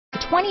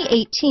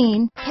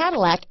2018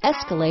 Cadillac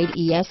Escalade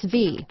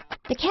ESV.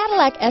 The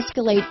Cadillac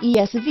Escalade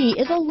ESV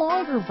is a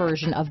longer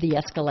version of the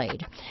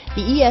Escalade.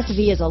 The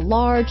ESV is a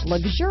large,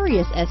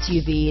 luxurious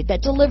SUV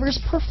that delivers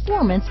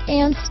performance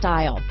and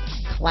style.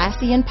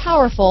 Classy and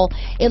powerful,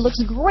 it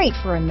looks great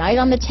for a night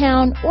on the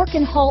town or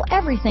can haul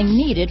everything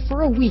needed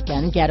for a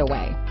weekend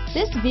getaway.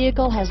 This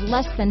vehicle has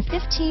less than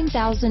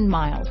 15,000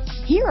 miles.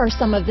 Here are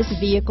some of this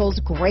vehicle's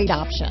great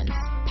options: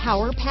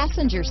 power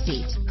passenger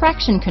seat,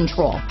 traction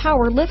control,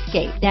 power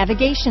liftgate,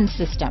 navigation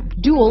system,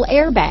 dual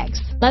airbags,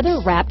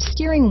 leather-wrapped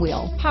steering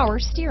wheel, power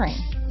steering,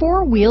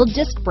 four-wheel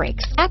disc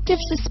brakes, active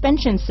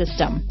suspension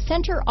system,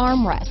 center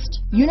armrest,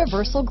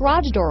 universal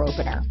garage door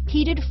opener,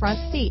 heated front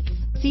seats,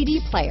 CD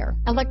player,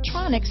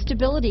 electronic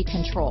stability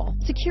control,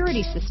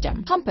 security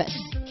system, compass,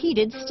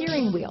 heated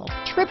steering wheel,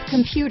 trip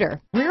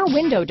computer, rear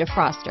window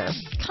defroster.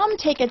 Come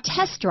take a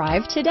test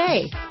drive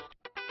today.